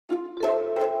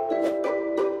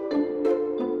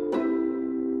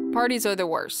Parties are the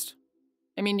worst.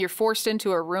 I mean, you're forced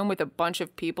into a room with a bunch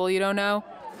of people you don't know.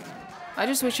 I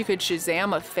just wish you could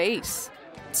Shazam a face.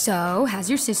 So, how's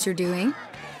your sister doing?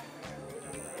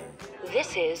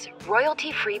 This is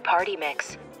royalty-free party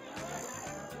mix.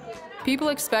 People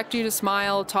expect you to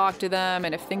smile, talk to them,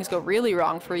 and if things go really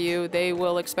wrong for you, they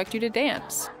will expect you to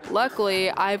dance.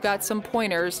 Luckily, I've got some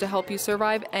pointers to help you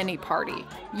survive any party.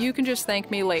 You can just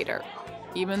thank me later,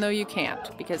 even though you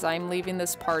can't, because I'm leaving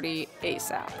this party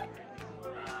ASAP.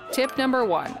 Tip number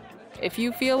 1. If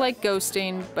you feel like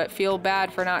ghosting, but feel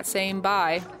bad for not saying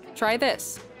bye, try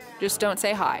this. Just don't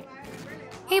say hi.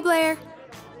 Hey, Blair.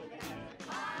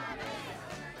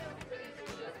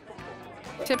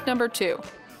 Tip number 2.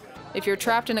 If you're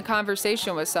trapped in a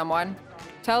conversation with someone,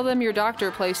 tell them your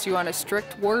doctor placed you on a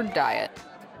strict word diet.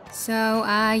 So,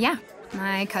 yeah,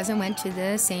 my cousin went to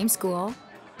the same school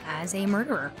as a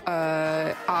murderer.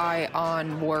 I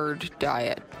on word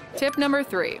diet. Tip number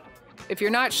 3. If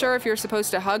you're not sure if you're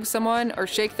supposed to hug someone or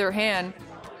shake their hand,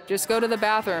 just go to the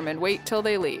bathroom and wait till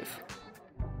they leave.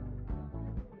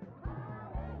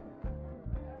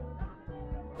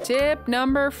 Tip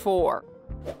number 4,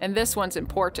 and this one's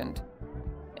important.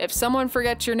 If someone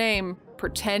forgets your name,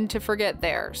 pretend to forget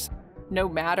theirs, no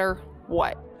matter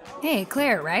what. Hey,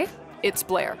 Claire, right? It's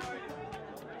Blair.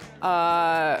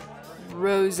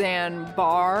 Roseanne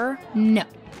Barr? No.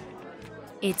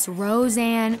 It's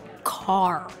Roseanne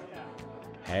Carr.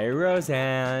 Hey,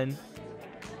 Roseanne.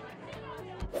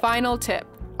 Final tip.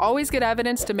 Always get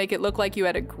evidence to make it look like you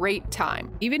had a great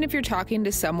time, even if you're talking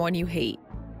to someone you hate.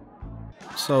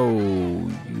 So,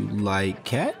 you like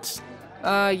cats?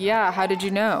 Yeah, how did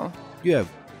you know? You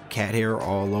have cat hair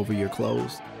all over your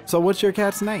clothes. So what's your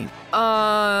cat's name?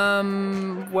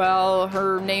 Well,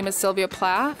 her name is Sylvia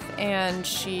Plath, and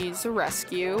she's a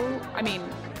rescue. I mean,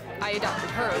 I adopted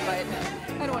her, but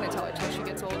I don't want to tell her till she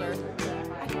gets older.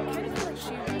 I kind of feel like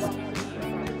she rescued